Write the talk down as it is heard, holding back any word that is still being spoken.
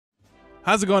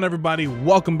How's it going, everybody?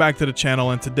 Welcome back to the channel,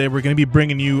 and today we're going to be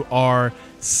bringing you our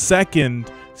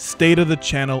second state of the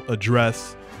channel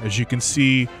address. As you can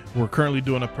see, we're currently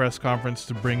doing a press conference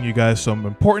to bring you guys some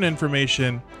important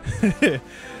information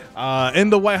in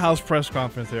the White House press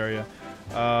conference area.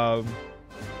 I'm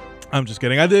just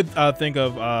kidding. I did think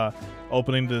of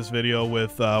opening this video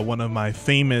with one of my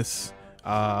famous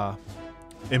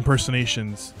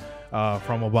impersonations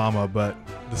from Obama, but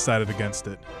decided against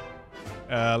it.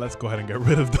 Let's go ahead and get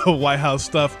rid of the White House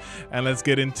stuff, and let's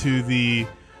get into the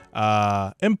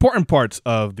important parts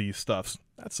of these stuffs.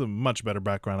 That's a much better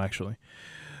background, actually.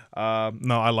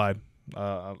 No, I lied.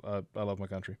 I love my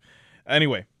country.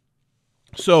 Anyway,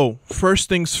 so first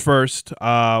things first,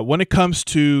 when it comes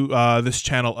to this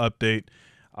channel update,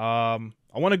 I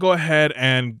want to go ahead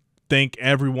and thank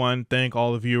everyone, thank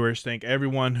all the viewers, thank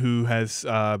everyone who has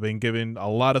been giving a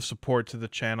lot of support to the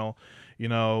channel. You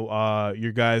know,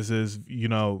 you guys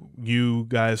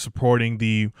supporting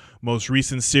the most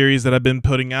recent series that I've been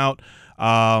putting out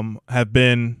have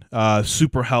been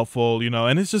super helpful, you know,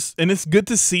 and it's good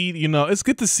to see, you know, it's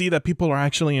good to see that people are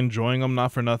actually enjoying them,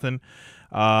 not for nothing.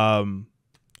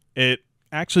 It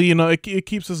actually, you know, it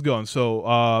keeps us going.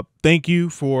 So thank you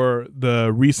for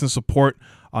the recent support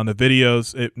on the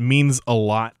videos. It means a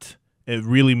lot. It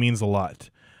really means a lot.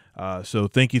 So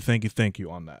thank you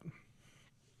on that.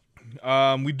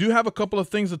 We do have a couple of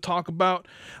things to talk about.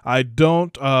 I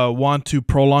don't want to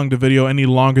prolong the video any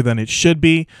longer than it should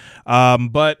be,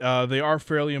 but they are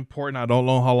fairly important. I don't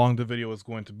know how long the video is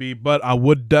going to be, but I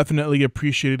would definitely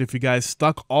appreciate it if you guys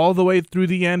stuck all the way through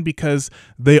the end, because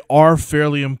they are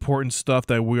fairly important stuff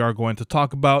that we are going to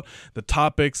talk about. The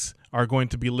topics are going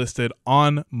to be listed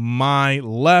on my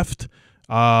left,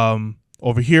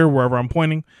 over here, wherever I'm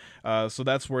pointing. So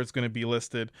that's where it's going to be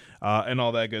listed, and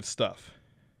all that good stuff.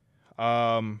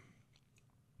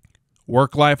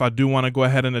 Work life, I do want to go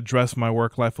ahead and address my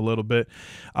work life a little bit.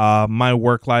 My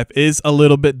work life is a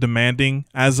little bit demanding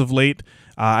as of late.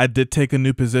 I did take a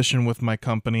new position with my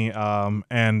company,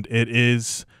 and it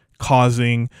is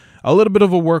causing a little bit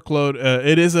of a workload.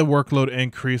 It is a workload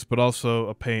increase, but also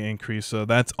a pay increase. So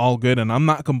that's all good, and I'm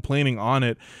not complaining on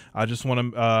it. I just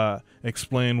want to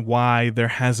explain why there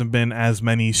hasn't been as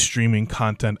many streaming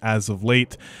content as of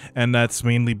late, and that's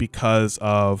mainly because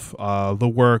of the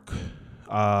work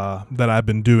that I've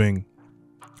been doing,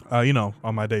 you know,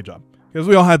 on my day job, because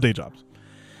we all have day jobs.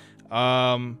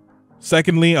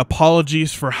 Secondly,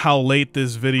 apologies for how late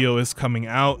this video is coming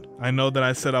out. I know that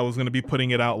I said I was going to be putting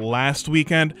it out last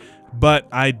weekend, but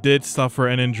I did suffer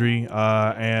an injury,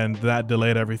 and that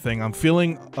delayed everything. I'm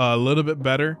feeling a little bit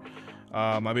better.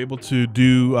 I'm able to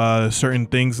do certain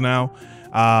things now,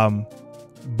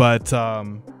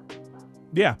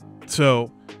 yeah.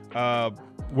 So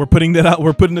we're putting that out.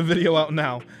 We're putting the video out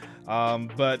now.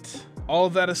 But all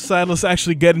of that aside, let's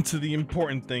actually get into the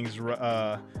important things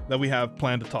that we have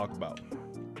planned to talk about.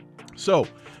 So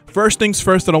first things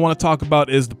first that I want to talk about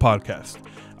is the podcast.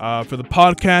 For the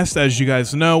podcast, as you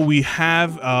guys know, we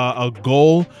have a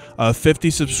goal, a 50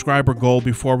 subscriber goal,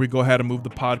 before we go ahead and move the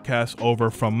podcast over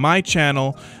from my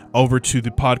channel over to the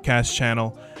podcast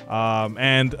channel.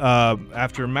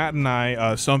 After Matt and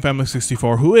I, Stone Family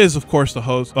 64, who is of course the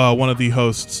host, one of the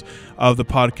hosts of the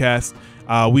podcast,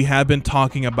 we have been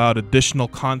talking about additional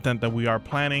content that we are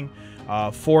planning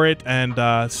for it, and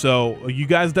so you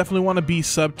guys definitely want to be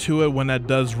sub to it when that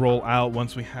does roll out.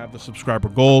 Once we have the subscriber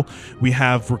goal, we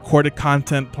have recorded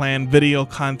content planned, video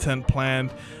content planned,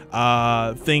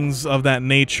 things of that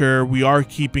nature. We are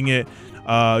keeping it,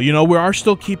 you know, we are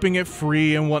still keeping it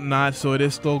free and whatnot, so it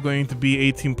is still going to be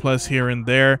 18 plus here and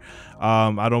there.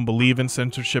 I don't believe in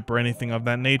censorship or anything of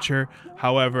that nature.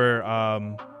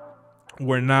 However,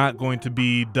 we're not going to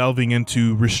be delving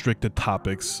into restricted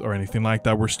topics or anything like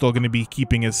that. We're still going to be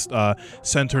keeping it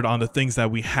centered on the things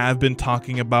that we have been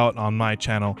talking about on my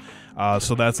channel.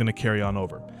 So that's going to carry on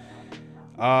over.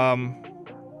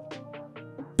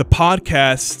 The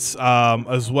podcasts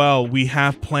as well, we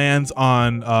have plans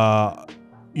on,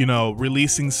 you know,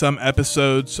 releasing some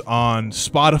episodes on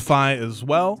Spotify as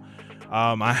well.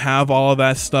 I have all of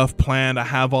that stuff planned. I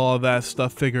have all of that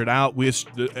stuff figured out.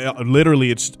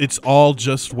 Literally, it's all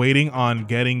just waiting on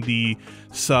getting the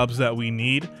subs that we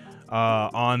need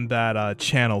on that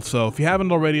channel. So if you haven't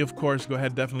already, of course, go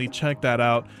ahead, definitely check that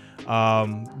out.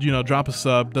 You know, drop a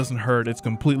sub, doesn't hurt. It's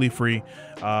completely free.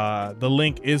 The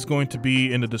link is going to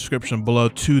be in the description below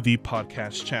to the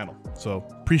podcast channel. So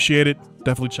appreciate it.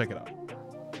 Definitely check it out.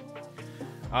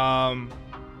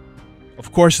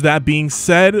 Of course, that being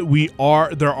said, there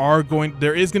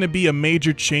is going to be a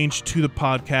major change to the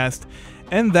podcast,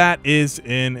 and that is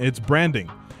in its branding.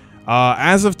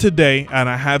 As of today, and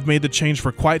I have made the change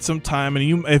for quite some time,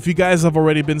 and if you guys have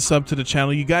already been subbed to the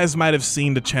channel, you guys might have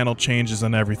seen the channel changes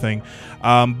and everything.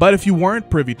 But if you weren't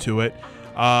privy to it,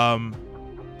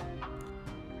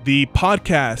 the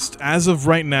podcast, as of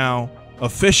right now,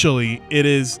 officially, it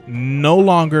is no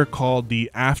longer called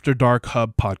the After Dark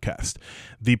Hub podcast.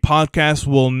 The podcast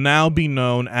will now be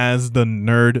known as the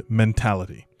Nerd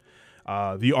Mentality.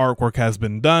 The artwork has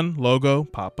been done. Logo,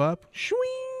 pop up. Shwing.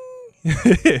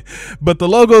 But the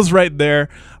logo's right there.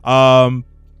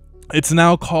 It's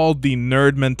now called the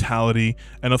Nerd Mentality.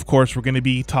 And of course, we're going to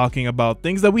be talking about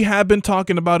things that we have been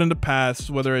talking about in the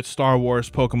past, whether it's Star Wars,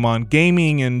 Pokemon,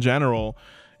 gaming in general,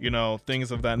 you know,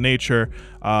 things of that nature.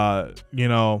 You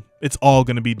know, it's all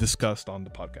going to be discussed on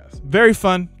the podcast. Very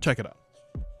fun. Check it out.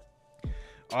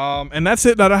 And that's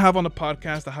it that I have on the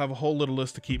podcast. I have a whole little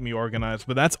list to keep me organized,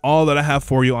 but that's all that I have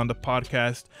for you on the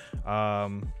podcast.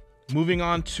 Moving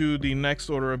on to the next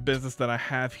order of business that I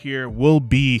have here will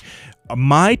be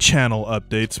my channel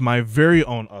updates, my very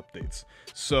own updates.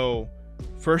 So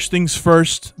first things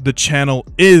first, the channel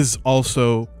is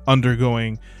also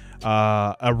undergoing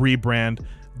a rebrand.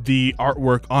 The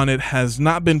artwork on it has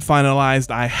not been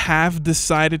finalized. I have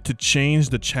decided to change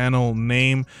the channel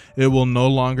name. It will no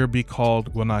longer be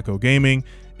called Guanaco Gaming.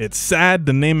 It's sad.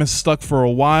 The name is stuck for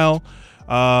a while.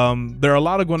 There are a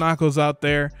lot of Guanacos out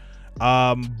there.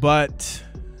 But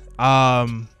if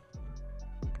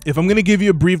I'm going to give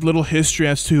you a brief little history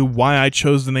as to why I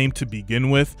chose the name to begin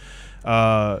with,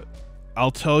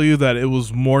 I'll tell you that it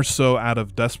was more so out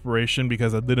of desperation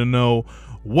because I didn't know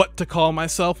what to call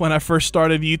myself when I first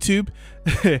started YouTube.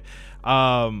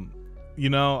 You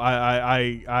know,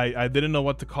 I didn't know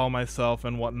what to call myself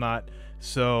and whatnot.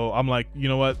 So I'm like, you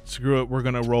know what, screw it. We're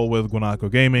going to roll with Guanaco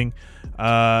Gaming.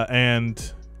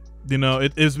 And you know,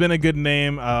 it's been a good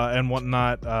name and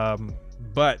whatnot.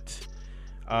 But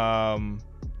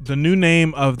the new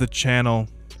name of the channel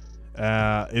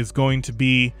is going to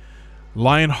be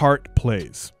Lionheart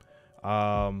Plays.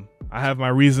 I have my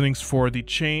reasonings for the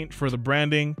change, for the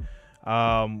branding,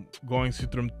 going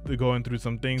through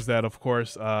some things that, of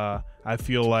course, I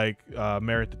feel like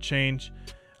merit the change.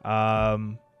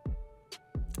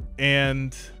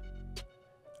 And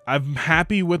I'm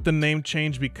happy with the name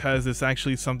change because it's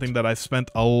actually something that I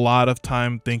spent a lot of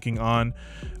time thinking on,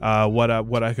 what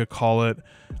I could call it.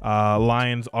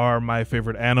 Lions are my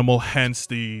favorite animal, hence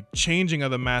the changing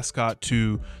of the mascot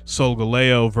to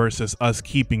Solgaleo versus us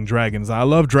keeping dragons. I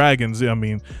love dragons. I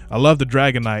mean, I love the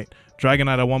Dragonite.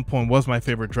 Dragonite at one point was my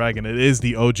favorite dragon. It is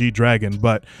the OG dragon,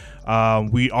 but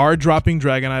we are dropping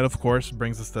Dragonite, of course,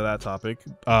 brings us to that topic,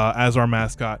 as our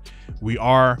mascot. We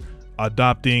are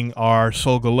adopting our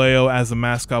Solgaleo as a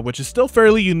mascot, which is still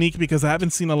fairly unique because I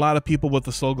haven't seen a lot of people with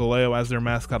the Solgaleo as their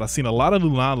mascot. I've seen a lot of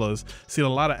Lunalas, seen a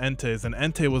lot of Entei, and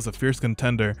Entei was a fierce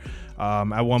contender.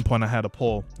 At one point I had a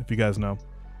poll, if you guys know.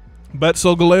 But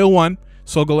Solgaleo won.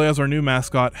 Solgaleo is our new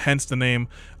mascot, hence the name.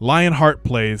 Lionheart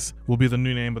Plays will be the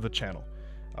new name of the channel.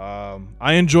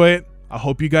 I enjoy it. I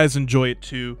hope you guys enjoy it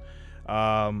too.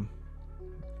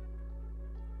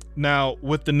 Now,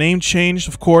 with the name change,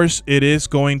 of course, it is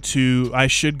going to, I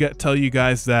should tell you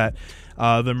guys that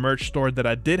the merch store that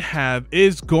I did have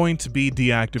is going to be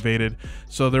deactivated.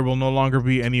 So there will no longer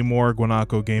be any more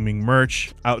Guanaco Gaming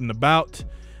merch out and about.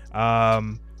 I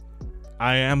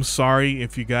am sorry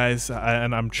if you guys,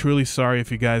 and I'm truly sorry if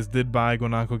you guys did buy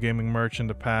Guanaco Gaming merch in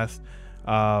the past.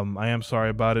 I am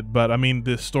sorry about it, but I mean,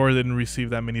 the store didn't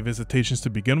receive that many visitations to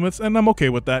begin with, and I'm okay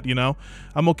with that. You know,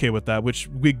 I'm okay with that, which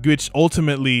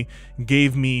ultimately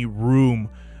gave me room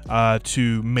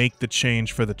to make the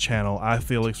change for the channel. I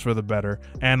feel it's for the better,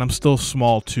 and I'm still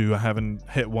small too. I haven't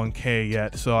hit 1K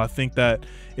yet, so I think that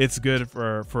it's good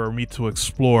for me to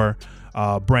explore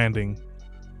branding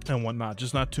and whatnot,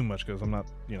 just not too much because I'm not,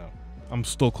 you know, I'm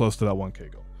still close to that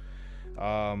 1K goal.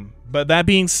 But that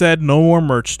being said, no more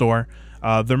merch store.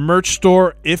 The merch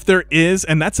store, if there is,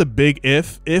 and that's a big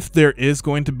if there is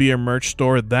going to be a merch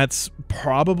store, that's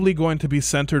probably going to be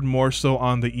centered more so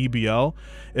on the EBL,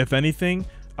 if anything.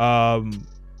 But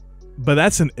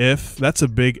that's an if. That's a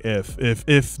big if.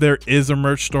 If there is a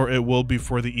merch store, it will be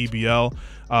for the EBL,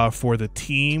 for the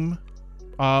team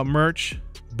merch.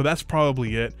 But that's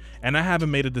probably it, and I haven't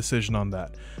made a decision on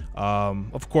that.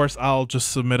 Of course, I'll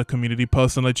just submit a community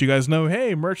post and let you guys know,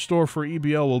 hey, merch store for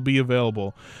EBL will be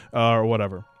available, or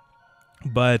whatever.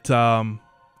 But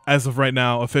as of right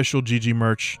now, official GG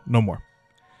merch, no more.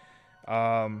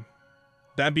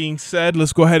 That being said,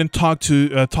 let's go ahead and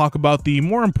talk about the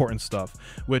more important stuff,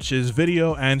 which is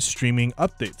video and streaming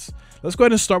updates. let's go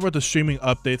ahead and start with the streaming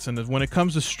updates. And when it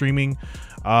comes to streaming,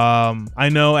 I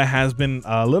know it has been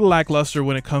a little lackluster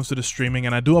when it comes to the streaming,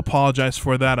 and I do apologize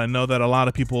for that. I know that a lot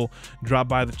of people drop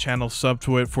by the channel, sub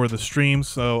to it for the stream.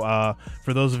 So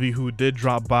for those of you who did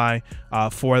drop by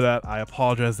for that, I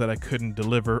apologize that I couldn't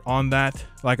deliver on that.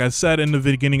 Like I said in the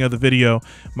beginning of the video,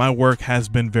 my work has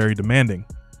been very demanding.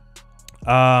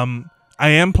 I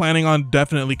am planning on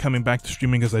definitely coming back to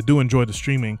streaming because I do enjoy the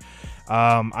streaming.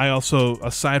 I also,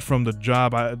 aside from the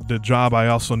job, I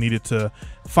also needed to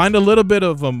find a little bit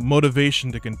of a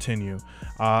motivation to continue.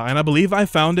 And I believe I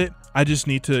found it. I just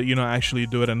need to, you know, actually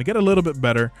do it and get a little bit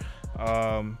better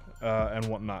and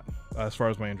whatnot as far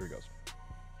as my injury goes.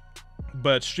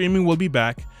 But streaming will be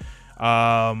back.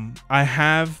 I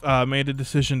have made a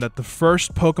decision that the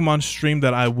first Pokemon stream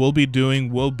that I will be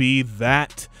doing will be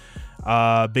that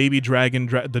baby dragon,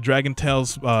 the Dragon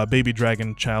Tales baby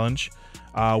dragon challenge,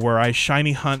 where I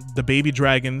shiny hunt the baby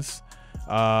dragons.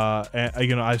 And,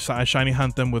 you know, I shiny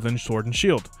hunt them within Sword and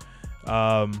Shield.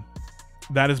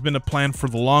 That has been a plan for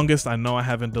the longest. I know I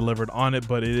haven't delivered on it,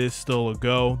 but it is still a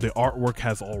go. The artwork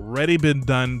has already been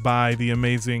done by the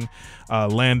amazing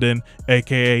Landon,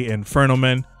 aka Inferno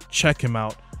Man. Check him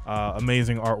out.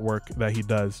 Amazing artwork that he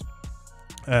does.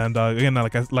 And again,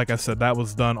 like I said, that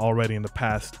was done already in the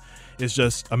past. It's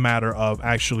just a matter of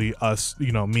actually us,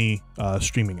 you know, me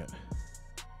streaming it.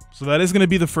 So that is going to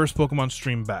be the first Pokemon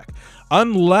stream back,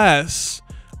 unless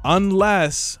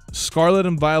Scarlet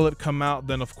and Violet come out.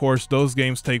 Then of course those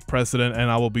games take precedent, and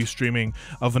I will be streaming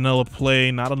a vanilla play,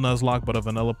 not a Nuzlocke, but a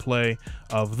vanilla play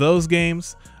of those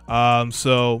games.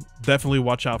 So definitely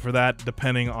watch out for that,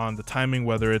 depending on the timing,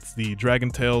 whether it's the Dragon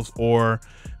Tales or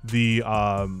the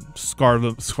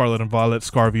Scarlet and Violet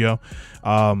Scarvio.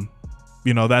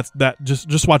 You know,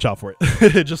 just watch out for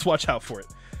it. Just watch out for it.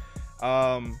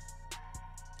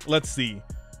 Let's see,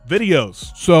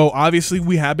 videos. So obviously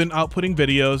we have been outputting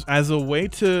videos as a way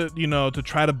to, you know, to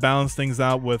try to balance things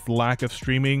out with lack of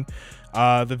streaming.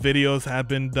 The videos have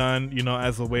been done, you know,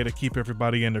 as a way to keep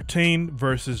everybody entertained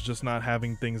versus just not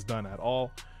having things done at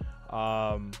all.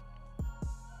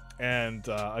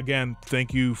 Again,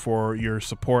 thank you for your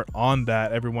support on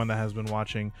that, everyone that has been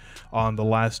watching on the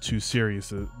last two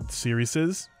series.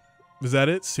 Is that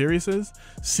it?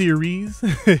 Series?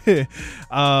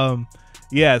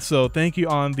 Yeah, so thank you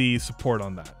on the support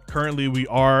on that. Currently, we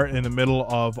are in the middle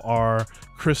of our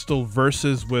Crystal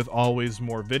Versus with always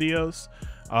more videos.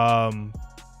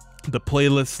 The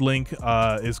playlist link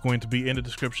is going to be in the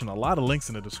description. A lot of links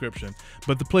in the description,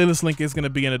 but the playlist link is going to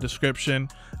be in the description,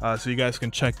 so you guys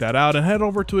can check that out and head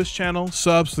over to his channel,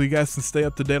 sub, so you guys can stay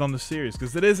up to date on the series,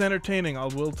 because it is entertaining. I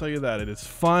will tell you that. It is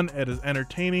fun, it is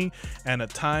entertaining, and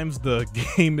at times the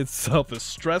game itself is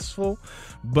stressful,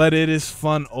 but it is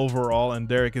fun overall, and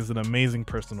Derek is an amazing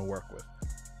person to work with.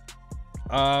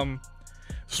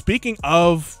 Speaking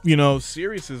of, you know,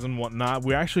 series and whatnot,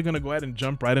 we're actually going to go ahead and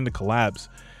jump right into collabs.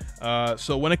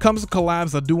 So when it comes to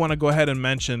collabs, I do want to go ahead and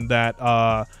mention that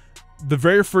the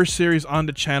very first series on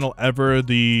the channel ever,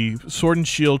 the Sword and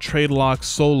Shield Trade Lock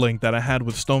Soul Link that I had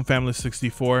with Stone Family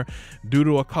 64, due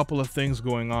to a couple of things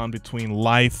going on between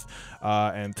life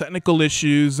and technical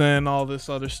issues and all this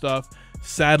other stuff,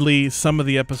 sadly some of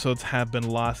the episodes have been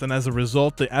lost, and as a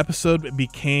result the episode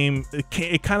became,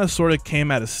 it kind of sort of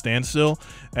came at a standstill,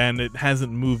 and it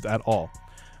hasn't moved at all.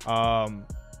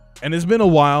 And it's been a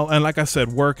while, and like I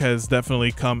said, work has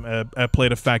definitely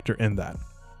played a factor in that.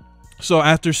 So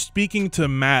after speaking to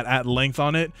Matt at length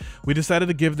on it, we decided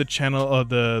to give the channel,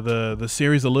 the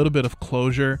series, a little bit of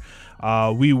closure.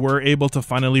 We were able to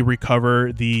finally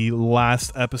recover the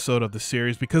last episode of the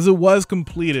series because it was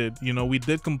completed. You know, we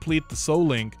did complete the Soul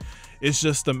Link. It's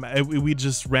just we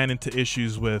just ran into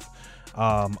issues with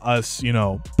us, you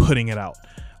know, putting it out.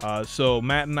 So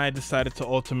Matt and I decided to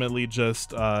ultimately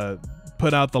just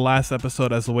put out the last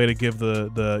episode as a way to give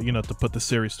you know, to put the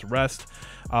series to rest.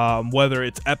 Whether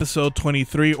it's episode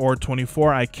 23 or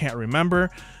 24, I can't remember.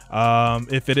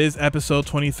 If it is episode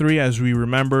 23, as we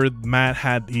remember, Matt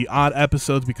had the odd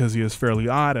episodes because he is fairly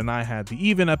odd, and I had the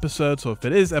even episode. So if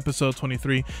it is episode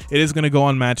 23, it is going to go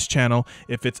on Matt's channel.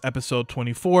 If it's episode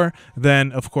 24,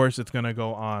 then of course it's going to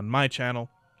go on my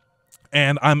channel,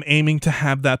 and I'm aiming to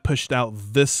have that pushed out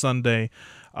this Sunday.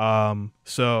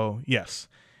 So yes,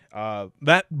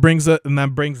 that brings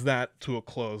that to a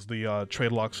close, the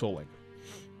Trade Lock Soul Link.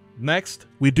 Next,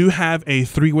 we do have a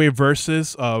three-way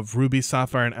versus of Ruby,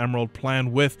 Sapphire, and Emerald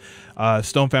planned with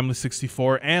Stone Family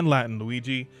 64 and Latin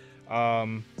Luigi. Yeah,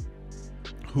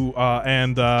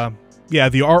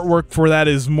 the artwork for that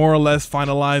is more or less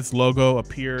finalized. Logo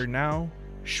appear now.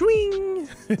 Shwing!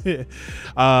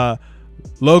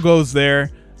 Logo's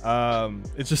there.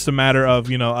 It's just a matter of,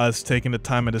 you know, us taking the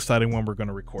time and deciding when we're going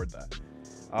to record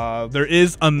that. There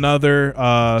is another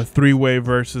 3-way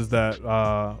versus that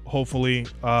hopefully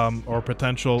or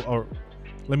potential, or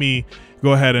let me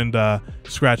go ahead and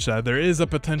scratch that. There is a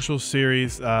potential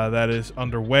series that is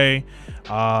underway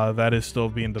that is still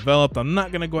being developed. I'm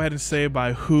not going to go ahead and say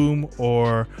by whom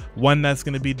or when that's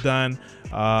going to be done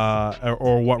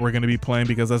or what we're going to be playing,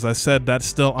 because as I said, that's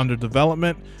still under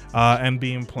development and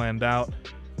being planned out.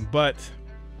 But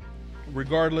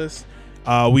regardless,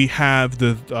 we have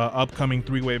the upcoming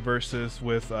 3-way versus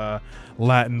with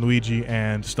Latin Luigi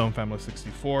and Stone Family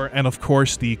 64, and of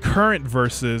course the current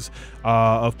versus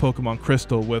of Pokemon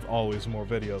Crystal with always more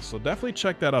videos. So definitely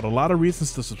check that out. A lot of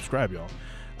reasons to subscribe, y'all,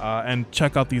 and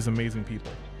check out these amazing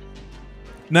people.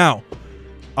 Now,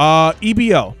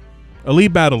 EBL,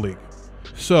 Elite Battle League.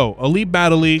 So Elite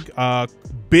Battle League,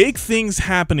 big things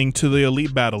happening to the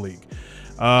Elite Battle League.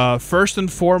 First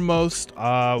and foremost,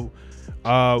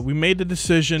 we made the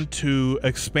decision to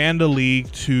expand the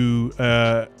league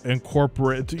to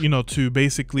incorporate, you know, to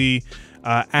basically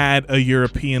add a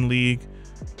European league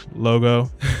logo.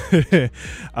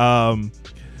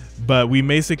 But we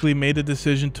basically made the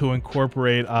decision to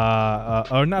incorporate,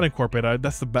 or not incorporate.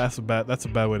 That's a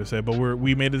bad way to say it. But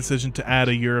we made the decision to add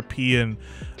a European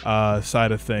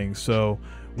side of things. So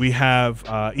we have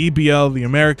EBL the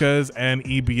Americas and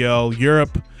EBL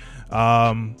Europe.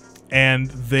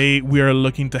 And we are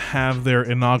looking to have their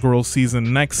inaugural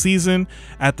season next season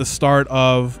at the start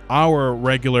of our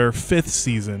regular 5th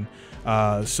season.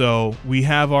 So we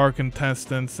have our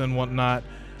contestants and whatnot.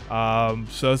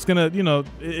 So it's gonna, you know,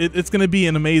 it's gonna be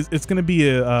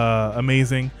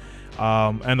amazing.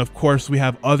 And of course, we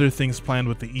have other things planned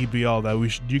with the EBL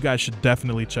that you guys should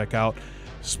definitely check out.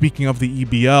 Speaking of the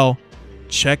EBL,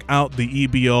 check out the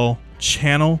EBL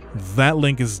channel. That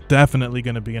link is definitely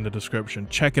going to be in the description.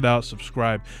 Check it out,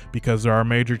 subscribe, because there are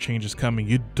major changes coming.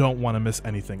 You don't want to miss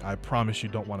anything. I promise you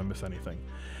don't want to miss anything.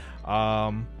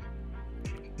 Now,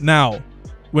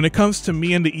 when it comes to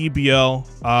me and the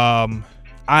EBL,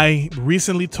 I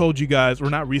recently told you guys, or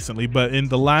not recently, but in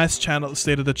the last channel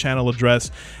State of the Channel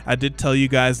address, I did tell you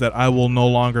guys that I will no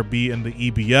longer be in the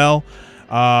EBL.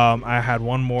 I had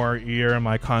one more year in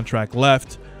my contract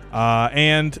left,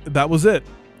 and that was it.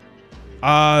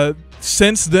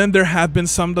 Since then, there have been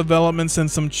some developments and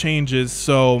some changes,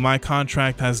 so my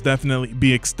contract has definitely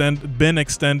been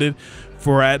extended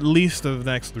for at least the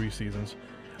next 3 seasons.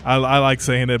 I like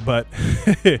saying it, but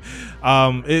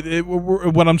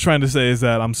what I'm trying to say is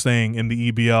that I'm staying in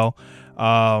the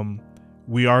EBL.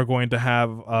 We are going to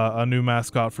have a new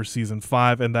mascot for season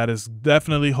 5, and that is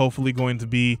definitely, hopefully, going to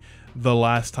be the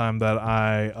last time that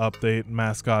I update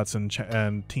mascots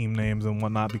and team names and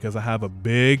whatnot, because I have a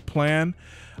big plan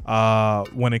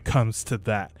when it comes to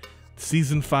that.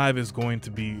 Season 5 is going to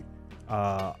be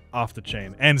off the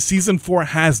chain, and season 4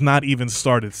 has not even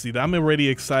started. See, I'm already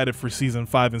excited for season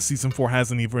 5, and season 4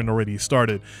 hasn't even already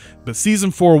started. But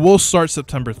season 4 will start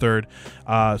September 3rd.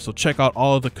 So check out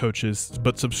all of the coaches,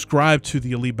 but subscribe to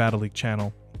the Elite Battle League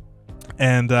channel.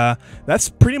 And that's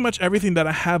pretty much everything that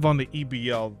I have on the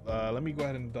EBL. Let me go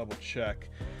ahead and double check.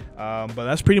 But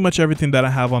that's pretty much everything that I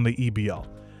have on the EBL.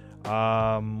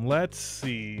 Let's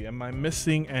see. Am I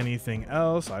missing anything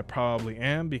else? I probably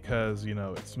am, because, you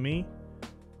know, it's me.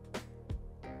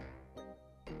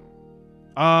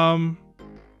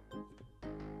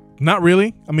 Not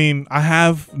really. I mean, I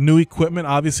have new equipment.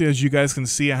 Obviously, as you guys can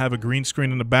see, I have a green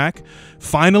screen in the back.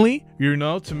 Finally, you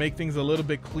know, to make things a little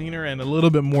bit cleaner and a little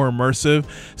bit more immersive.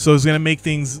 So it's going to make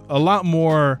things a lot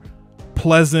more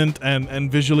pleasant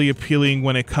and visually appealing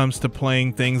when it comes to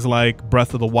playing things like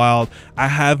Breath of the Wild. I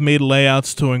have made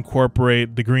layouts to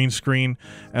incorporate the green screen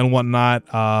and whatnot.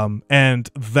 And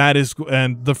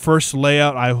the first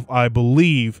layout, I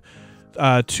believe,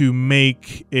 to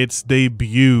make its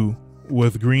debut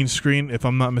with green screen, if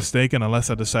I'm not mistaken, unless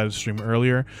I decided to stream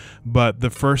earlier. But the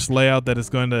first layout that is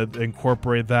going to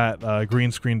incorporate that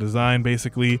green screen design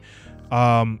basically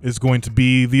is going to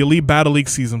be the Elite Battle League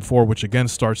Season 4, which again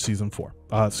starts Season 4,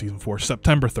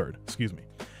 September 3rd, excuse me.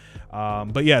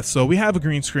 But yeah, so we have a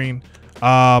green screen.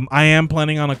 I am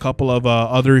planning on a couple of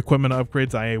other equipment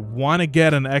upgrades. I want to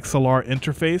get an XLR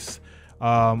interface.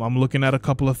 I'm looking at a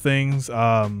couple of things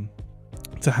to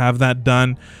have that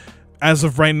done. As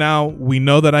of right now, we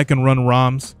know that I can run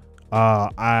ROMs.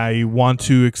 I want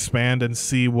to expand and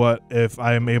see if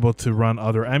I am able to run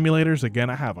other emulators.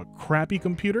 Again, I have a crappy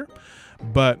computer,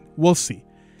 but we'll see.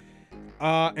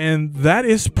 And that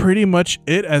is pretty much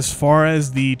it as far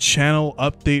as the channel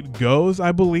update goes.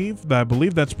 I believe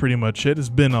that's pretty much it. It's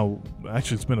been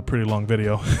a pretty long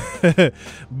video,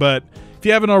 but If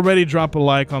you haven't already, drop a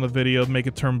like on the video, make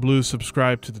it turn blue,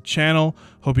 subscribe to the channel.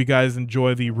 Hope you guys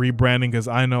enjoy the rebranding, because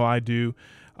I know I do.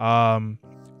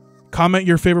 Comment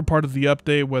your favorite part of the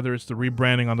update, whether it's the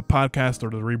rebranding on the podcast or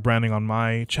the rebranding on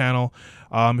my channel.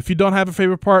 If you don't have a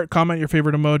favorite part, comment your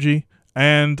favorite emoji.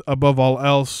 And above all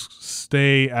else,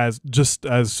 stay just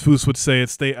as Foos would say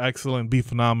it, stay excellent, be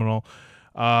phenomenal.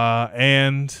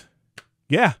 And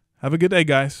yeah, have a good day,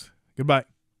 guys. Goodbye.